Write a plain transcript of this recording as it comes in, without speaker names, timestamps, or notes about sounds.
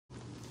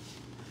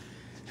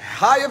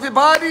Hi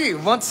everybody,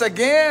 once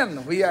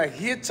again we are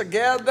here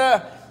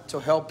together to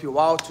help you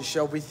out, to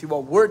share with you a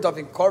word of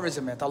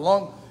encouragement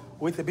along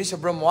with the Bishop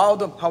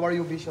Romualdo. How are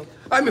you, Bishop?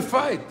 I'm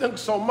fine,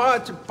 thanks so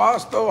much,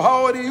 Pastor.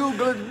 How are you?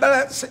 God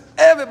bless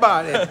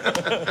everybody.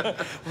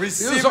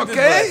 It's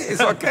okay?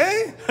 It's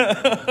okay?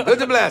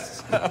 God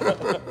bless.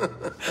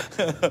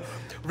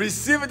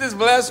 Receive this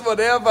blessing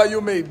whatever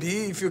you may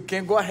be. If you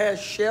can, go ahead,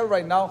 share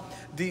right now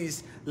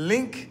this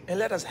link and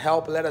let us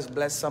help, let us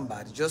bless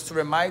somebody. Just to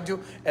remind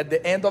you, at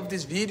the end of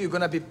this video, we're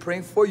going to be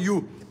praying for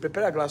you.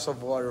 Prepare a glass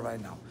of water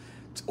right now.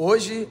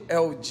 Hoje é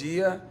o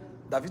dia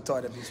da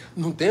vitória, bispo.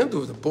 Não tem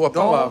dúvida, boa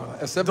palavra.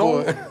 Essa é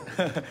boa.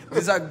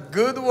 It's a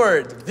good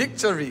word,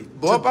 victory.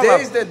 Boa Today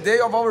palavra. is the day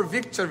of our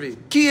victory.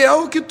 Que é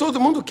o que todo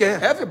mundo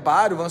quer.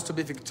 Everybody wants to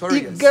be E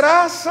victorious.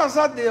 graças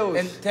a Deus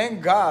And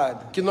thank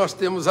God que nós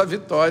temos a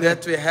vitória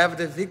that we have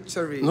the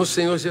victory no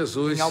Senhor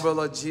Jesus, in our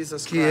Lord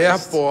Jesus que é a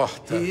Christ.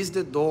 porta. He is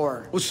the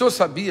door. O senhor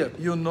sabia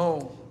You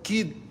know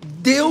que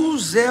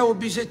Deus é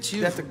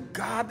objetivo? that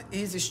God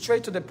is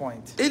straight to the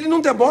point. Ele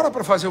não demora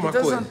para fazer It uma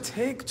coisa. doesn't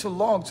take too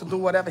long to do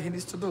whatever he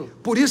needs to do.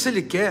 Por isso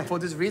ele quer For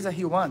this reason,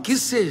 he wants que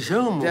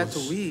sejamos that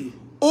we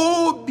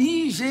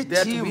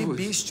objetivos.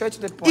 be straight to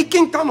the E point.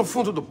 quem está no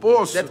fundo do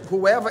poço That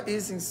whoever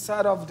is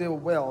inside of the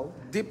well,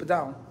 deep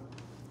down,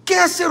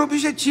 quer ser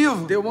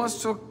objetivo. they want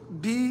to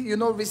be,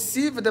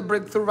 receive the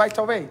breakthrough right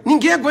away.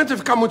 Ninguém aguenta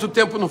ficar muito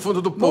tempo no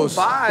fundo do poço.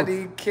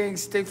 Nobody can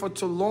stay for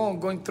too long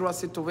going through a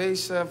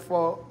situation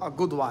for a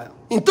good while.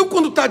 Então,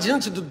 quando está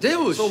diante de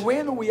Deus, So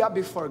when we are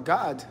before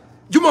God,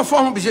 de uma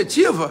forma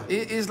objetiva,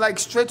 it is like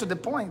straight to the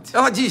point.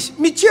 ela diz,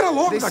 me tira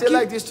logo They say daqui.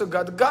 like this to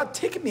God: God,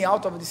 take me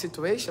out of this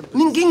situation.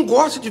 Ninguém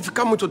gosta de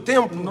ficar muito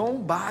tempo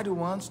Nobody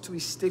wants to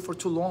stay for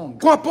too long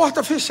com a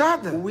porta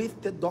fechada. with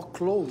the door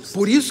closed.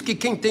 Por isso que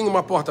quem tem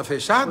uma porta For the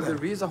fechada,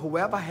 reason,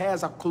 whoever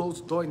has a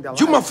closed door in their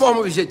de uma life,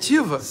 forma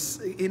objetiva,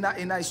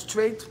 in a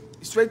straight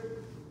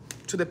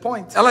to the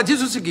point, ela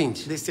diz o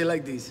seguinte, they say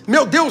like this: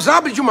 meu Deus,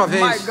 abre de uma My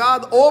vez.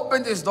 God,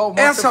 open this door once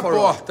Essa and for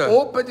porta.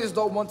 all. Open this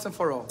door once and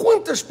for all.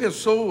 Quantas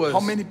pessoas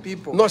How many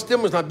people nós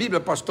temos na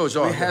Bíblia, Pastor we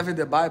Jorge, have in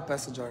the Bible,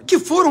 Pastor Jordan, que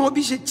foram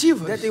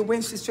objetivas? that they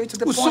went straight to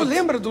the O senhor point?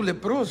 lembra do Do you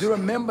leproso?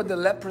 remember the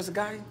leprous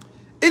guy?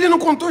 Ele não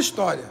contou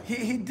história.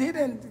 He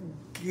didn't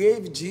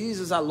give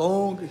Jesus a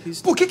long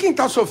history. Porque quem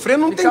está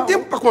sofrendo não tem Because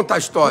tempo para contar a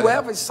história.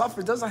 Whoever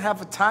suffers doesn't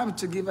have time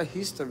to give a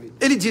history.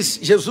 Ele disse,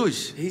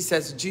 Jesus, He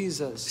says,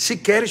 Jesus, se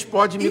queres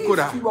pode me if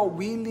curar. you are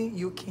willing,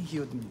 you can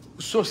heal me.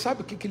 O senhor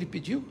sabe o que ele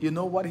pediu? You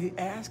know what he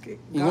asked?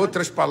 Em God?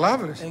 outras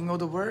palavras, In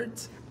other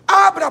words,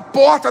 abra a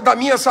porta da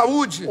minha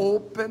saúde.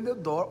 open the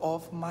door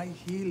of my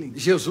healing.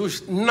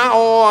 Jesus, na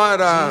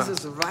hora,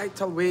 Jesus, right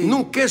away,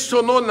 não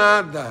questionou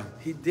nada.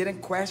 he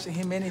didn't question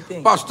him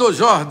anything. Pastor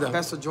Jordan,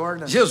 Pastor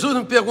Jordan, Jesus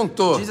não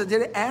perguntou, Jesus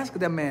didn't ask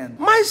the man,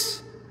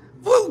 mas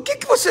o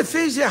que você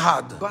fez de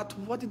errado? but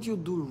what did you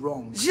do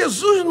wrong?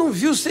 Jesus não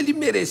viu se ele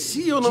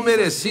merecia ou não Jesus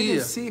merecia.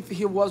 didn't see if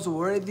he was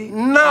worthy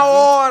Na of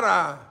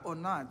hora, it or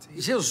not.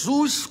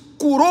 Jesus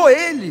curou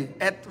ele.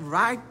 At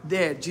right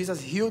there, Jesus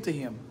healed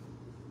him.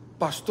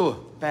 Pastor,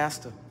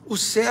 Pastor, o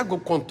cego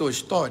contou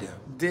história?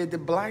 the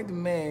blind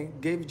man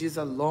gave Jesus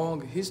a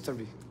long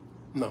history.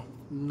 Não.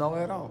 No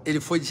at all. Ele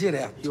foi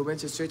direto. He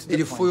went straight to the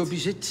Ele point. foi He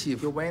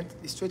objetivo. went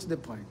straight to the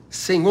point.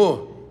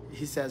 Senhor,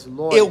 He says,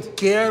 Lord, eu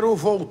quero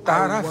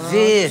voltar a I want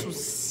ver. to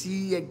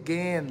see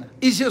again.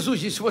 E Jesus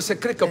disse, você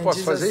crê que eu And posso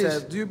Jesus fazer says,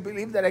 isso? do you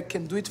believe that I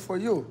can do it for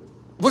you?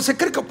 Você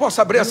crê que eu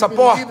posso abrir Do essa you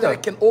believe that I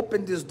porta? can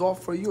open this door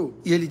for you?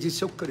 E ele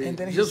disse, eu creio. And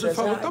then he Jesus says,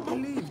 falou, I tá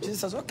bom. believe. Jesus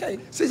says, okay,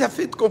 Seja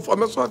feito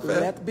conforme a sua fé.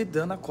 let be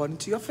done according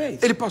to your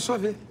faith. Ele passou a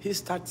ver. He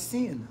started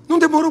seeing. Não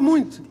demorou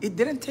muito. It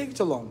didn't take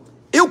too long.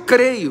 Eu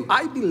creio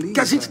I believe que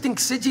a gente tem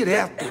que ser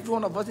direto. every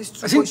one of us is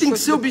to A go gente tem que straight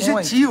ser to the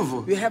point.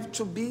 objetivo. We have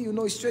to be,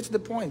 straight to the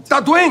point. Tá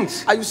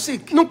doente? Are you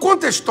sick? Não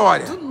conta a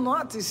história. Do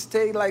not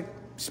stay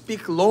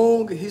speak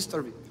long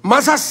history,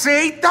 Mas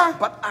aceita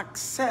but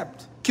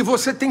accept que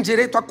você tem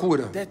direito à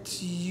cura.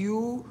 that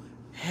you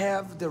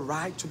have the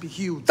right to be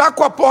healed. Tá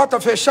com a porta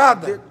The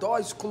fechada? door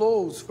is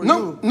closed for Não,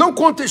 you. não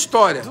conta a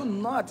história. Do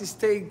not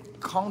stay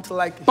count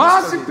like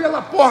Passe history.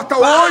 pela porta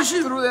Pass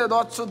hoje through the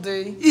door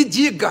today e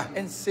diga,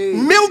 and say,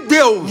 meu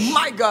Deus,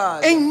 my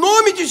God, em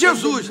nome de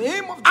Jesus, in the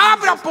name of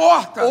abre a Jesus,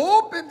 porta.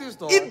 open this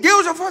door. E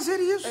Deus vai fazer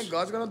And isso.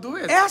 God's going to do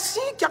it. É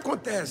assim que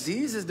acontece.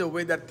 This is the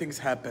way that things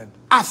happen.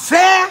 A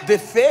fé, The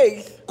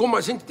faith, como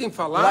a gente tem like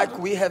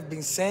falado, we have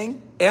been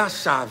saying, é a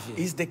chave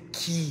is the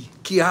key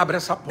que abre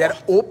essa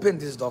that porta. open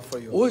this door for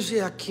you. Hoje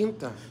é a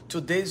quinta.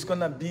 Today is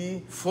going to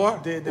be For,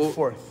 the o-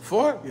 fourth.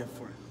 for? Yeah,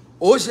 fourth.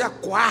 Hoje é a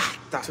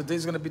quarta Today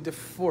is going to be the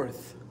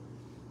fourth.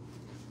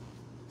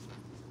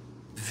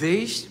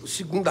 vez,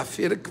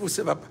 segunda-feira, que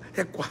você vai...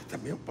 É quarta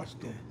mesmo,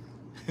 pastor?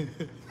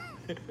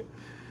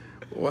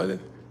 Olha,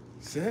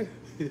 sério,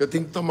 eu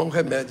tenho que tomar um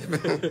remédio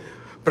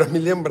para me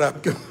lembrar,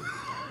 porque eu...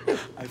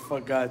 I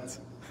forgot.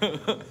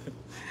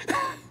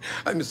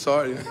 I'm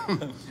sorry.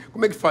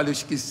 Como é que fala? Eu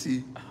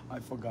esqueci. I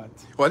forgot.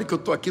 Olha que eu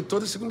tô aqui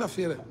toda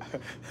segunda-feira.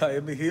 I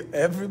am here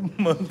every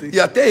Monday. E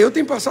até eu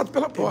tenho passado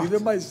pela And porta. even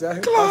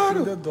myself Claro. pass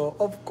through the door.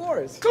 Of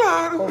course.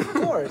 Claro. Of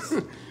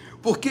course.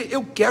 Porque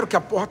eu quero que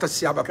a porta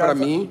se abra para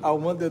mim, I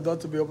want the door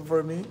to be open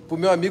for me, para o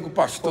meu amigo for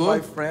pastor my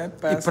friend,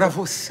 e pastor, para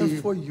você.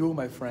 and for you,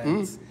 my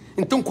friends.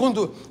 Então,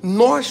 quando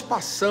nós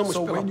passamos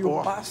So pela when you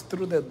porta, pass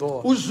through the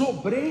door, os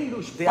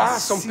obreiros the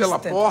passam pela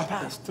assistant porta,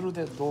 pass through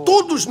the door.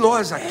 todos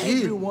nós aqui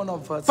Every one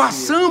of us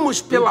passamos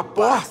here, pela we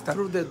pass porta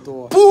through the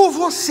door por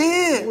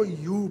você. for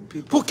you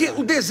people. Porque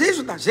o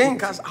desejo da gente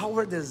Because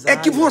our desire, é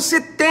que você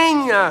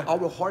tenha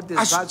our heart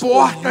as desires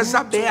portas for you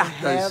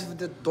abertas, to have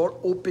the door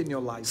open in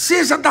your life.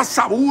 seja da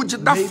saúde,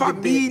 da Maybe in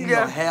família,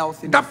 your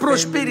health, in da your family,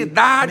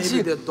 prosperidade,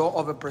 maybe the door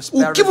of a o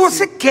prosperity, que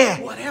você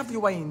quer, whatever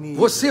you are in need,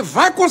 você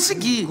vai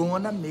conseguir. you're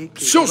gonna make it.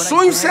 Seu You're gonna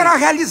sonho get será it.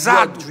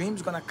 realizado. Your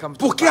dream's gonna come to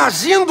Porque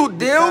pass. agindo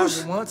Deus,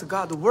 Because once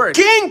God works,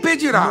 quem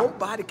impedirá?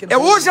 nobody can É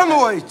hold hoje you à back.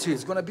 noite,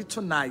 It's gonna be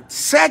tonight,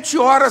 7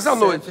 horas da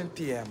noite. 7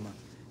 p.m.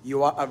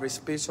 You are our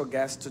special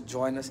guest to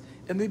join us,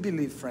 and we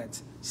believe,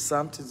 friends,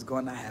 something's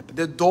gonna happen.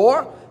 The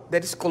door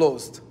that is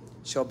closed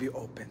shall be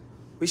open.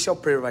 We shall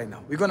pray right now.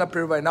 We're gonna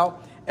pray right now,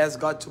 ask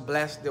God to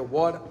bless the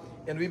water,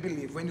 and we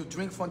believe when you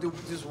drink from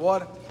this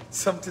water,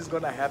 something's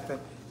gonna happen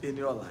in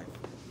your life.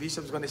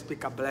 Bishop's gonna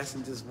speak a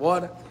blessing in this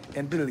water,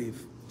 and believe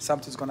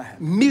something's gonna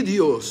happen. Mi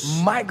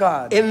Dios, My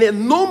God, en el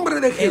nombre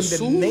de in the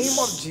name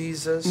of Jesús,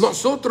 Jesus,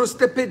 nosotros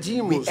te we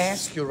pedimos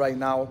ask you right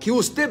now que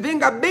usted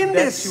venga a that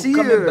bendecir you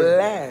come and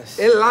bless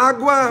el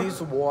agua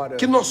this water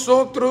que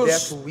nosotros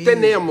that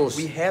tenemos.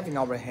 we have in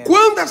our hands.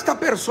 Quando esta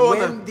persona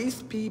When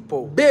these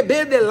people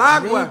beber del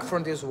agua, drink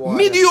from this water,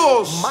 mi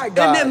Dios, my en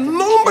God, el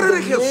nombre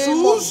in de the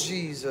name of Jesús,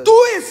 Jesus, tu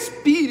let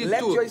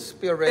espíritu your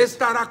spirit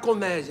estará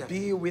con ella,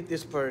 be with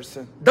this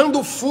person,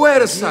 dando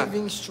fuerza,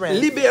 giving strength,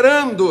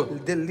 liberando,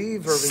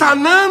 delivering,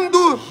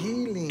 sanando,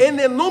 healing, en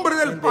el nombre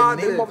del in the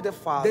Padre, name of the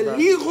Father, del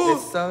Hijo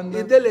the Son,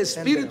 y del and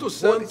Espíritu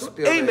the Holy Santo.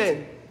 Spirit.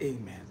 Amén.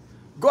 Amen.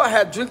 Go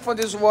ahead, drink from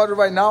this water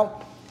right now,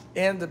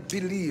 and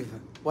believe,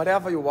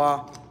 whatever you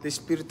are, the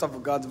Spirit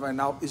of God right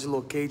now is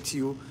locating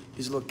you,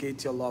 is locating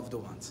your loved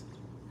ones.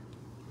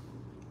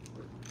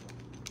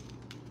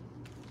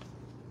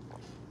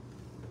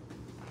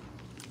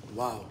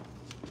 Wow.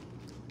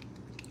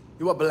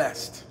 You are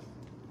blessed.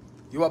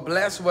 You are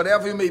blessed,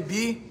 whatever you may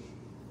be,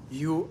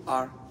 you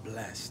are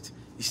blessed.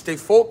 Stay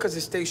focused,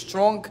 stay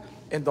strong,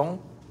 and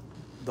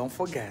don't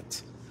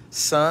forget.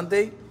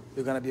 Sunday,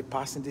 you're going to be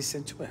passing this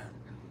sanctuary.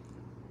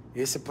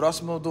 Esse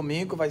próximo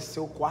domingo vai ser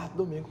o 4º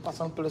domingo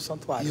passando pelo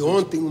santuário. E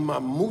ontem uma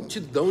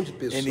multidão de And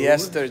pessoas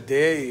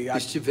yesterday,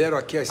 estiveram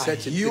aqui às a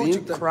huge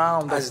 7h30,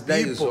 crowd às of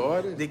 10 people,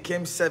 horas. they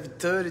came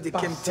 7:30, they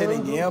came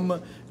Passando. 10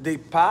 a.m. They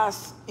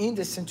passed in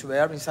the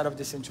sanctuary, inside of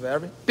the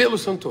sanctuary. Pelo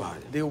santuário.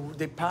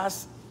 They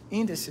passed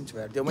in the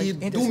sanctuary. They went E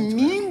in the sanctuary.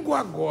 domingo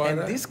agora,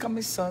 And this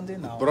coming Sunday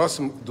now,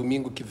 próximo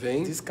domingo que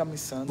vem, this coming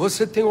Sunday,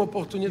 você tem uma you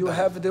oportunidade.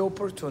 have the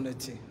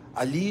opportunity.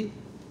 Ali,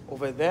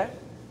 Over there,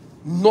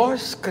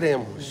 nós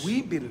cremos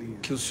we believe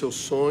que o seu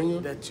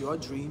sonho, that your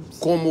dreams,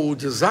 como o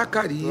de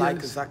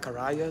like Zacarias,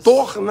 Zacharias,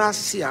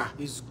 tornar-se-á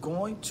is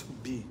going to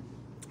be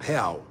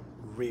real.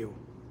 real.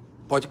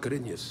 Pode crer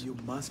nisso. You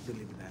must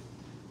believe that.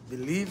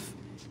 Believe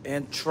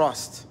and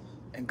trust,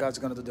 and God's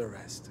going to do the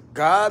rest.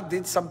 God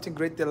did something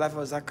great in the life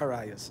of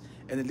Zacharias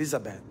and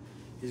Elizabeth.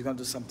 He's going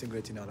to do something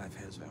great in your life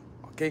as well.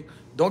 Okay?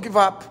 Don't give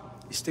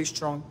up. Stay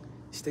strong.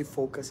 Stay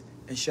focused.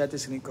 And share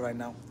this link right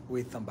now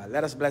with somebody.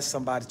 Let us bless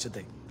somebody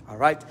today. All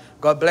right?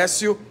 God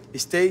bless you.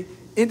 Stay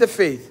in the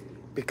faith,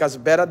 because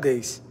better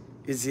days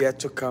is yet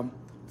to come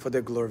for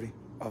the glory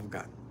of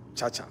God.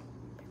 Ciao, ciao.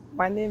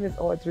 My name is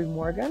Audrey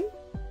Morgan.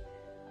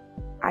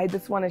 I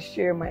just want to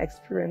share my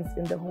experience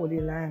in the Holy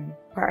Land.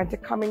 Prior to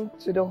coming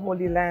to the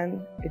Holy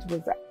Land, it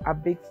was a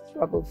big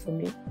struggle for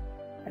me,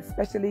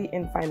 especially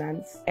in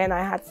finance. And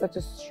I had such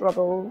a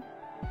struggle,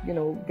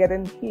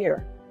 getting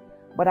here.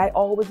 But I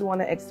always want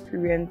to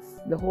experience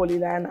the Holy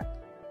Land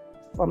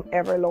from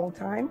ever long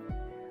time.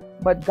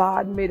 But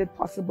God made it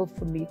possible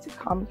for me to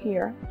come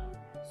here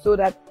so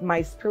that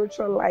my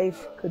spiritual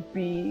life could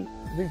be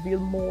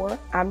revealed more.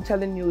 I'm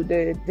telling you,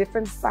 the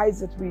different sites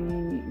that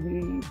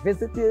we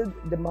visited,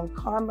 the Mount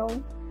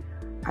Carmel,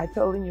 I'm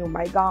telling you,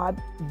 my God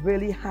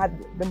really had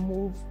the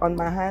move on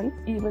my hand.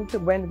 Even to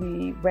when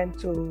we went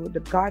to the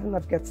Garden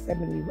of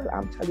Gethsemane, well,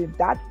 I'm telling you,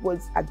 that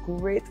was a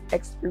great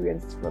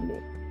experience for me.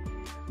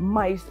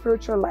 My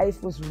spiritual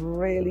life was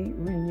really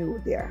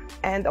renewed there.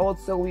 And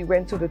also we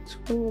went to the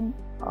tomb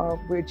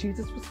where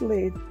Jesus was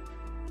laid.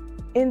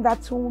 In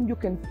that tomb, you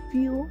can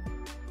feel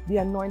the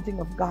anointing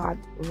of God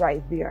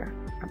right there.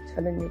 I'm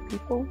telling you,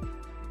 people,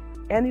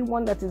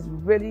 anyone that is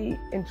really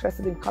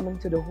interested in coming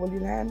to the Holy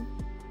Land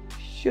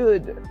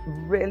should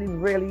really,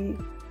 really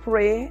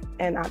pray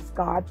and ask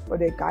God for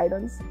their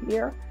guidance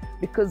here,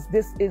 because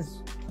this is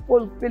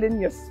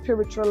fulfilling your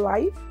spiritual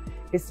life.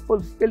 It's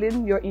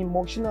fulfilling your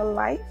emotional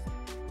life.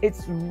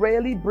 It's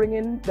really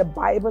bringing the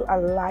Bible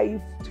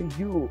alive to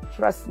you.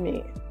 Trust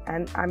me.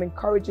 And I'm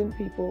encouraging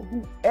people,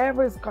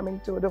 whoever is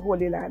coming to the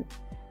Holy Land,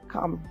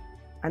 come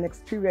and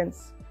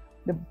experience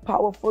the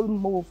powerful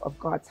move of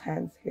God's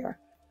hands here.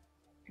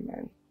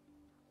 Amen.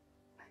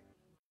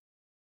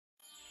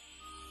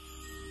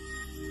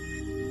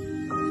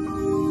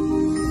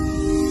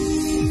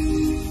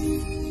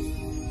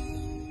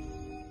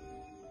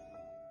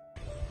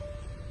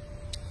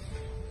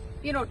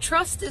 You know,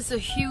 trust is a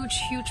huge,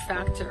 huge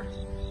factor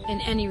in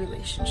any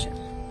relationship.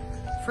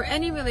 For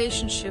any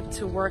relationship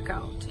to work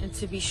out and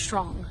to be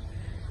strong,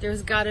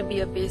 there's got to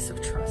be a base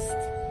of trust.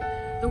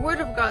 The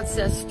Word of God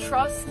says,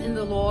 trust in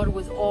the Lord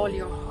with all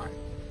your heart.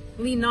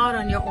 Lean not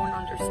on your own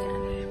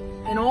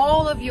understanding. In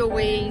all of your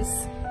ways,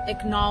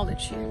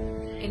 acknowledge Him,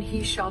 and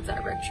He shall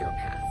direct your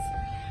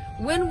path.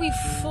 When we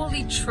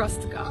fully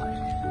trust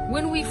God,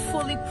 when we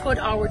fully put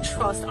our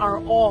trust, our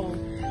all,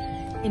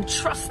 in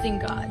trusting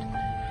God,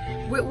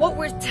 what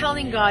we're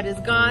telling God is,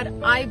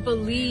 God, I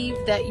believe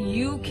that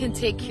you can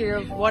take care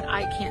of what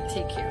I can't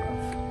take care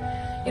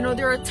of. You know,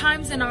 there are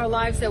times in our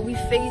lives that we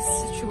face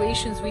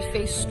situations, we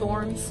face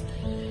storms,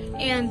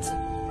 and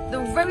the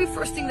very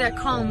first thing that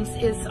comes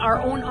is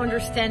our own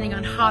understanding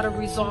on how to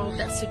resolve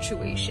that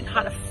situation,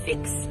 how to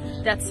fix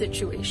that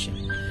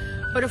situation.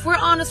 But if we're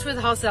honest with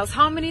ourselves,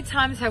 how many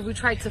times have we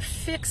tried to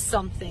fix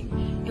something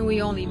and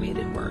we only made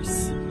it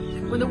worse?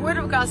 When the Word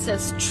of God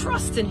says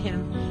trust in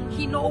Him,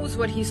 He knows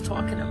what He's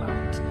talking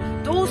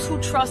about. Those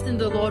who trust in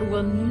the Lord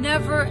will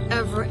never,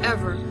 ever,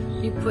 ever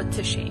be put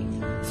to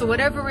shame. So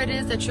whatever it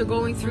is that you're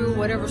going through,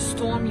 whatever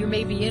storm you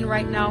may be in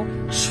right now,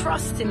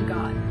 trust in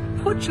God.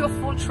 Put your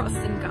full trust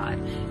in God,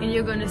 and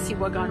you're going to see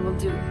what God will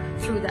do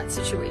through that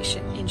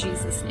situation in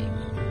Jesus'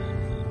 name.